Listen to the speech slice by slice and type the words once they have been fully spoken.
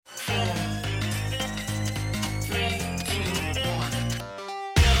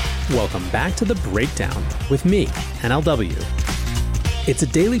Welcome back to The Breakdown with me, NLW. It's a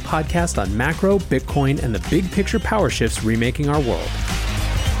daily podcast on macro, Bitcoin, and the big picture power shifts remaking our world.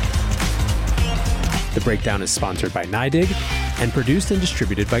 The Breakdown is sponsored by NYDIG and produced and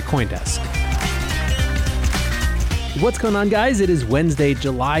distributed by CoinDesk. What's going on, guys? It is Wednesday,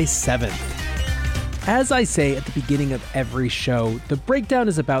 July 7th. As I say at the beginning of every show, The Breakdown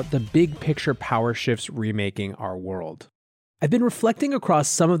is about the big picture power shifts remaking our world. I've been reflecting across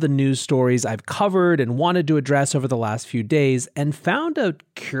some of the news stories I've covered and wanted to address over the last few days and found a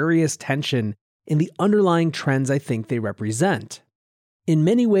curious tension in the underlying trends I think they represent. In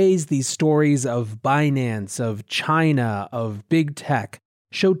many ways, these stories of Binance, of China, of big tech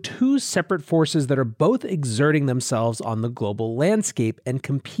show two separate forces that are both exerting themselves on the global landscape and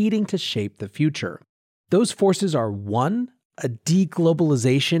competing to shape the future. Those forces are one, a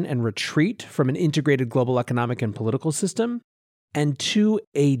de-globalization and retreat from an integrated global economic and political system, and two,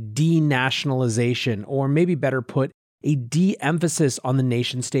 a de-nationalization, or maybe better put, a de-emphasis on the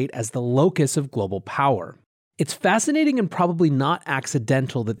nation-state as the locus of global power. It's fascinating and probably not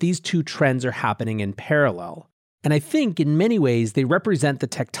accidental that these two trends are happening in parallel. And I think, in many ways, they represent the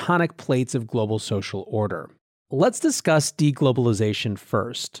tectonic plates of global social order. Let's discuss de-globalization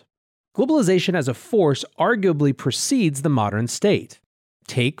first. Globalization as a force arguably precedes the modern state.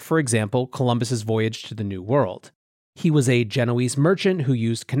 Take, for example, Columbus's voyage to the New World. He was a Genoese merchant who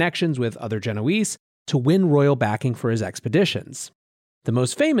used connections with other Genoese to win royal backing for his expeditions. The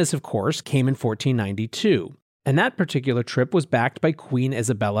most famous, of course, came in 1492, and that particular trip was backed by Queen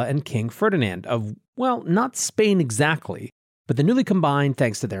Isabella and King Ferdinand of, well, not Spain exactly, but the newly combined,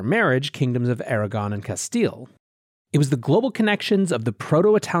 thanks to their marriage, kingdoms of Aragon and Castile. It was the global connections of the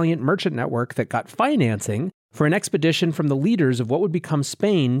Proto-Italian merchant network that got financing for an expedition from the leaders of what would become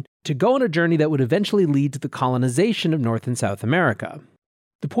Spain to go on a journey that would eventually lead to the colonization of North and South America.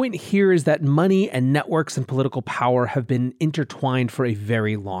 The point here is that money and networks and political power have been intertwined for a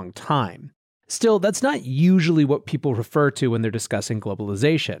very long time. Still, that's not usually what people refer to when they're discussing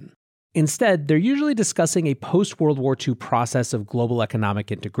globalization. Instead, they're usually discussing a post-World War II process of global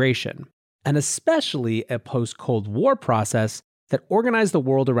economic integration, and especially a post-Cold War process that organized the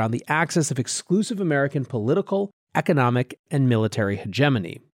world around the axis of exclusive American political, economic, and military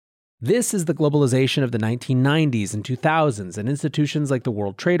hegemony. This is the globalization of the 1990s and 2000s and institutions like the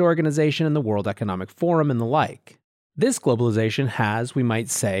World Trade Organization and the World Economic Forum and the like. This globalization has, we might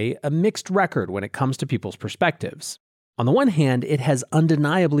say, a mixed record when it comes to people's perspectives. On the one hand, it has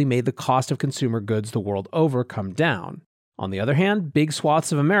undeniably made the cost of consumer goods the world over come down. On the other hand, big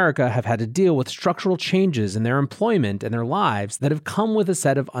swaths of America have had to deal with structural changes in their employment and their lives that have come with a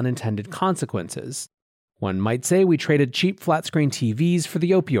set of unintended consequences. One might say we traded cheap flat-screen TVs for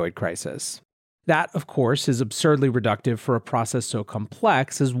the opioid crisis. That, of course, is absurdly reductive for a process so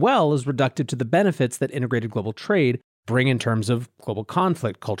complex, as well as reductive to the benefits that integrated global trade bring in terms of global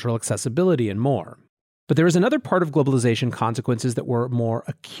conflict, cultural accessibility, and more. But there is another part of globalization consequences that were more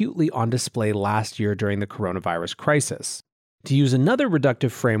acutely on display last year during the coronavirus crisis. To use another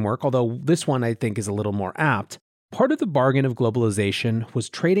reductive framework, although this one I think is a little more apt, part of the bargain of globalization was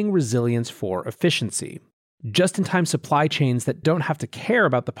trading resilience for efficiency. Just-in-time supply chains that don't have to care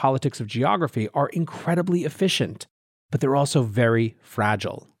about the politics of geography are incredibly efficient, but they're also very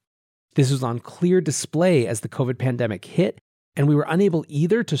fragile. This was on clear display as the COVID pandemic hit, and we were unable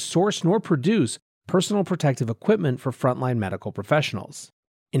either to source nor produce personal protective equipment for frontline medical professionals.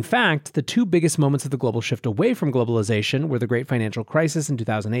 In fact, the two biggest moments of the global shift away from globalization were the Great Financial Crisis in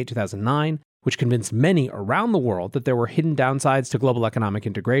 2008-2009, which convinced many around the world that there were hidden downsides to global economic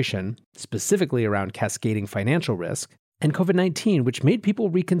integration, specifically around cascading financial risk, and COVID-19, which made people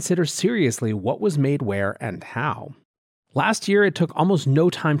reconsider seriously what was made where and how. Last year, it took almost no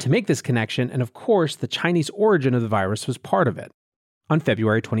time to make this connection, and of course, the Chinese origin of the virus was part of it. On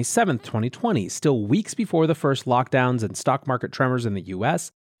February 27, 2020, still weeks before the first lockdowns and stock market tremors in the US,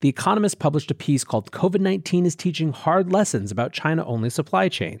 The Economist published a piece called "COVID-19 is Teaching Hard Lessons About China-Only Supply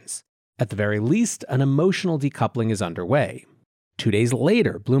Chains." At the very least, an emotional decoupling is underway. 2 days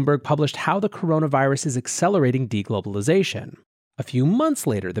later, Bloomberg published how the coronavirus is accelerating de-globalization. A few months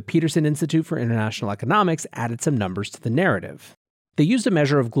later, the Peterson Institute for International Economics added some numbers to the narrative. They used a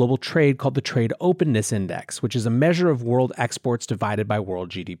measure of global trade called the Trade Openness Index, which is a measure of world exports divided by world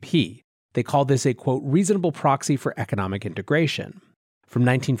GDP. They called this a, quote, reasonable proxy for economic integration. From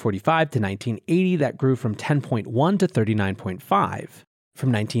 1945 to 1980, that grew from 10.1 to 39.5.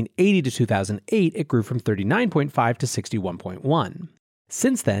 From 1980 to 2008, it grew from 39.5 to 61.1.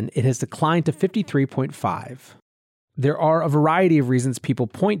 Since then, it has declined to 53.5. There are a variety of reasons people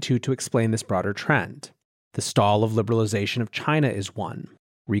point to explain this broader trend. The stall of liberalization of China is one.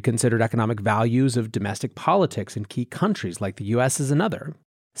 Reconsidered economic values of domestic politics in key countries like the US is another.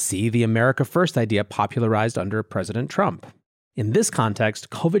 See the America First idea popularized under President Trump. In this context,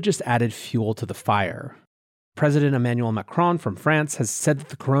 COVID just added fuel to the fire. President Emmanuel Macron from France has said that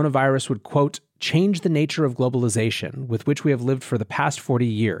the coronavirus would, quote, change the nature of globalization with which we have lived for the past 40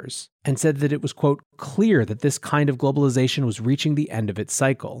 years, and said that it was, quote, clear that this kind of globalization was reaching the end of its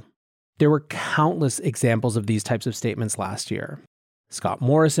cycle. There were countless examples of these types of statements last year. Scott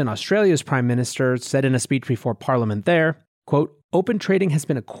Morrison, Australia's Prime Minister, said in a speech before Parliament there, quote, open trading has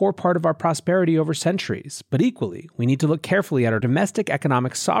been a core part of our prosperity over centuries, but equally, we need to look carefully at our domestic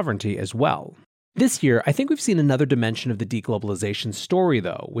economic sovereignty as well. This year, I think we've seen another dimension of the de-globalization story,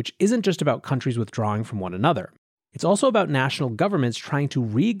 though, which isn't just about countries withdrawing from one another. It's also about national governments trying to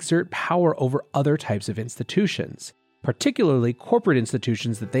re-exert power over other types of institutions, particularly corporate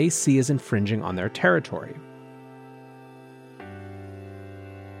institutions that they see as infringing on their territory.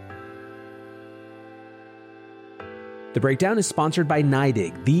 The Breakdown is sponsored by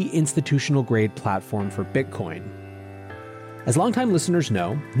NYDIG, the institutional-grade platform for Bitcoin. As longtime listeners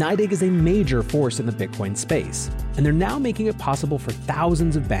know, NYDIG is a major force in the Bitcoin space, and they're now making it possible for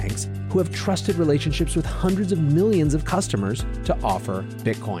thousands of banks who have trusted relationships with hundreds of millions of customers to offer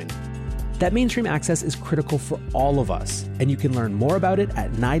Bitcoin. That mainstream access is critical for all of us, and you can learn more about it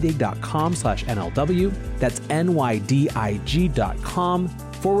at nydig.com/NLW. That's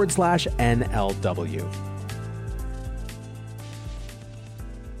nydig.com/NLW.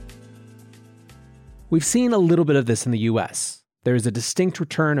 We've seen a little bit of this in the US. There is a distinct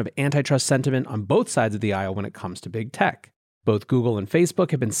return of antitrust sentiment on both sides of the aisle when it comes to big tech. Both Google and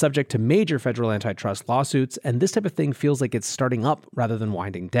Facebook have been subject to major federal antitrust lawsuits, and this type of thing feels like it's starting up rather than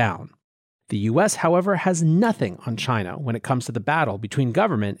winding down. The US, however, has nothing on China when it comes to the battle between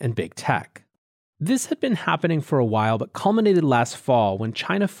government and big tech. This had been happening for a while, but culminated last fall when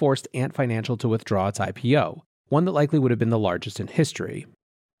China forced Ant Financial to withdraw its IPO, one that likely would have been the largest in history.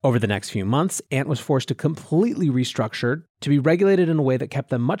 Over the next few months, Ant was forced to completely restructure to be regulated in a way that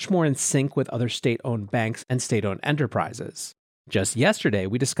kept them much more in sync with other state-owned banks and state-owned enterprises. Just yesterday,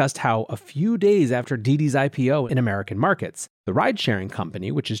 we discussed how a few days after Didi's IPO in American markets, the ride-sharing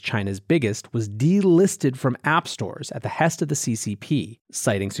company, which is China's biggest, was delisted from app stores at the behest of the CCP,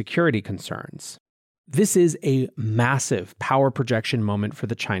 citing security concerns. This is a massive power projection moment for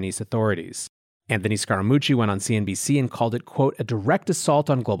the Chinese authorities. Anthony Scaramucci went on CNBC and called it, quote, a direct assault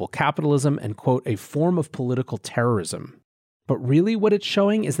on global capitalism and, quote, a form of political terrorism. But really what it's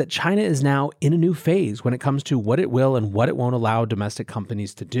showing is that China is now in a new phase when it comes to what it will and what it won't allow domestic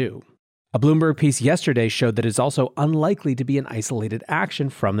companies to do. A Bloomberg piece yesterday showed that it's also unlikely to be an isolated action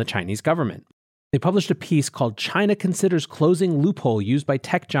from the Chinese government. They published a piece called China Considers Closing Loophole Used by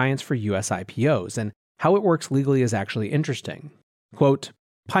Tech Giants for US IPOs, and how it works legally is actually interesting. Quote,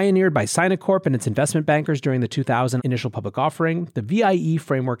 pioneered by Sinocorp and its investment bankers during the 2000 initial public offering, the VIE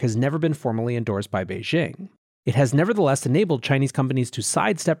framework has never been formally endorsed by Beijing. It has nevertheless enabled Chinese companies to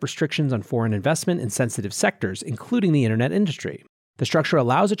sidestep restrictions on foreign investment in sensitive sectors, including the internet industry. The structure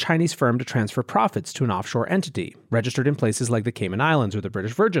allows a Chinese firm to transfer profits to an offshore entity, registered in places like the Cayman Islands or the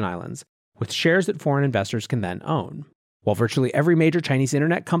British Virgin Islands, with shares that foreign investors can then own. While virtually every major Chinese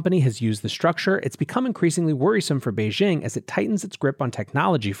internet company has used the structure, it's become increasingly worrisome for Beijing as it tightens its grip on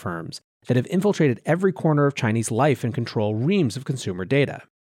technology firms that have infiltrated every corner of Chinese life and control reams of consumer data.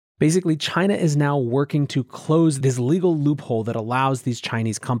 Basically, China is now working to close this legal loophole that allows these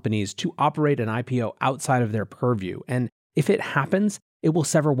Chinese companies to operate an IPO outside of their purview. And if it happens, it will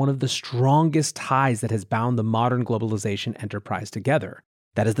sever one of the strongest ties that has bound the modern globalization enterprise together.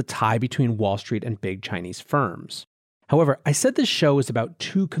 That is the tie between Wall Street and big Chinese firms. However, I said this show is about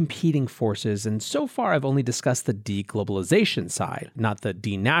two competing forces, and so far I've only discussed the de-globalization side, not the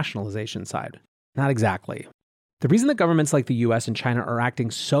de-nationalization side. Not exactly. The reason that governments like the US and China are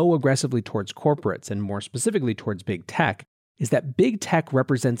acting so aggressively towards corporates, and more specifically towards big tech, is that big tech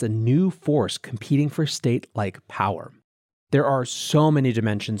represents a new force competing for state-like power. There are so many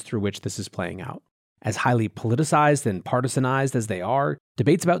dimensions through which this is playing out. As highly politicized and partisanized as they are,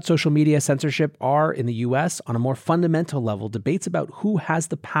 debates about social media censorship are, in the US, on a more fundamental level, debates about who has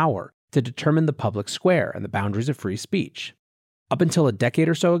the power to determine the public square and the boundaries of free speech. Up until a decade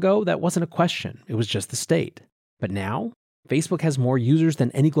or so ago, that wasn't a question. It was just the state. But now, Facebook has more users than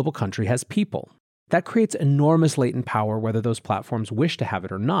any global country has people. That creates enormous latent power whether those platforms wish to have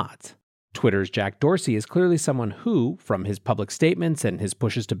it or not. Twitter's Jack Dorsey is clearly someone who, from his public statements and his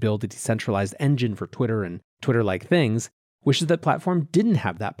pushes to build a decentralized engine for Twitter and Twitter-like things, wishes that platform didn't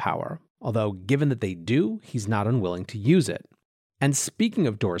have that power, although given that they do, he's not unwilling to use it. And speaking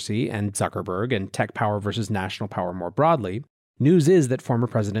of Dorsey and Zuckerberg and tech power versus national power more broadly, News is that former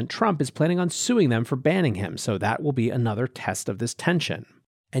President Trump is planning on suing them for banning him, so that will be another test of this tension.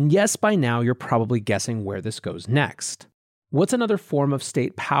 And yes, by now you're probably guessing where this goes next. What's another form of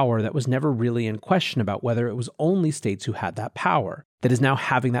state power that was never really in question about whether it was only states who had that power, that is now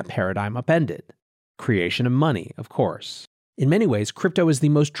having that paradigm upended? Creation of money, of course. In many ways, crypto is the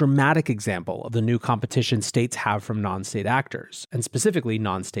most dramatic example of the new competition states have from non-state actors, and specifically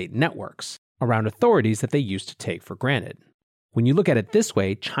non-state networks, around authorities that they used to take for granted. When you look at it this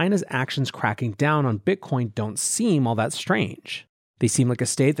way, China's actions cracking down on Bitcoin don't seem all that strange. They seem like a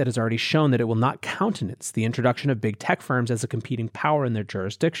state that has already shown that it will not countenance the introduction of big tech firms as a competing power in their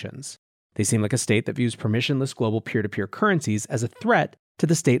jurisdictions. They seem like a state that views permissionless global peer-to-peer currencies as a threat to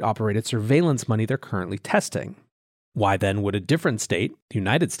the state-operated surveillance money they're currently testing. Why then would a different state, the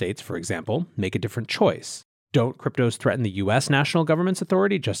United States, for example, make a different choice? Don't cryptos threaten the US national government's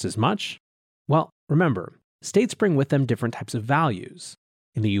authority just as much? Well, remember, states bring with them different types of values.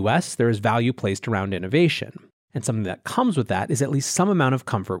 In the US, there is value placed around innovation, and something that comes with that is at least some amount of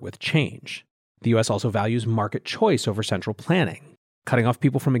comfort with change. The US also values market choice over central planning. Cutting off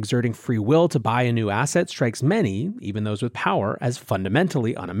people from exerting free will to buy a new asset strikes many, even those with power, as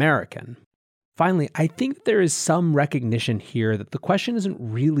fundamentally un-American. Finally, I think there is some recognition here that the question isn't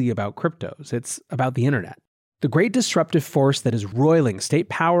really about cryptos, it's about the internet. The great disruptive force that is roiling state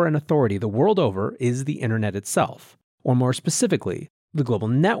power and authority the world over is the internet itself, or more specifically, the global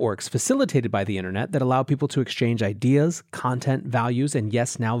networks facilitated by the internet that allow people to exchange ideas, content, values, and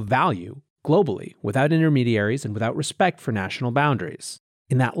yes, now value, globally, without intermediaries and without respect for national boundaries.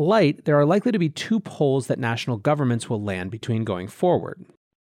 In that light, there are likely to be two poles that national governments will land between going forward.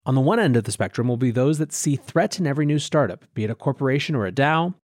 On the one end of the spectrum will be those that see threats in every new startup, be it a corporation or a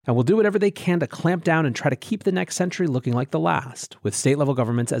DAO, and will do whatever they can to clamp down and try to keep the next century looking like the last, with state-level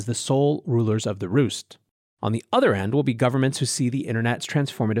governments as the sole rulers of the roost. On the other end will be governments who see the internet's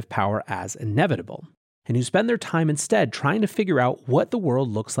transformative power as inevitable, and who spend their time instead trying to figure out what the world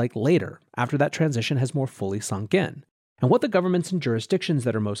looks like later, after that transition has more fully sunk in, and what the governments and jurisdictions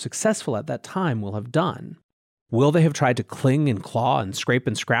that are most successful at that time will have done. Will they have tried to cling and claw and scrape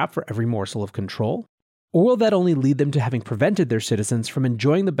and scrap for every morsel of control? Or will that only lead them to having prevented their citizens from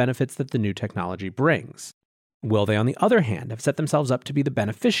enjoying the benefits that the new technology brings? Will they, on the other hand, have set themselves up to be the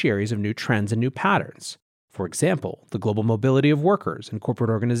beneficiaries of new trends and new patterns? For example, the global mobility of workers and corporate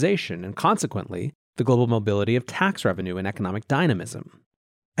organization, and consequently, the global mobility of tax revenue and economic dynamism.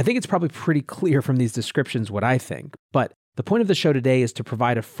 I think it's probably pretty clear from these descriptions what I think, but the point of the show today is to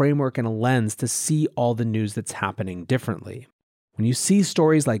provide a framework and a lens to see all the news that's happening differently. When you see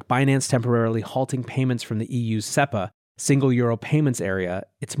stories like Binance temporarily halting payments from the EU's SEPA, single euro payments area,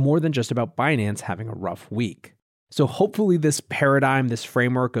 it's more than just about Binance having a rough week. So hopefully this paradigm, this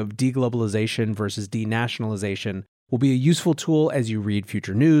framework of de-globalization versus de-nationalization will be a useful tool as you read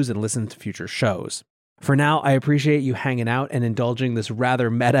future news and listen to future shows. For now, I appreciate you hanging out and indulging this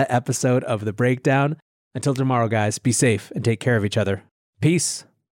rather meta episode of The Breakdown. Until tomorrow, guys, be safe and take care of each other. Peace.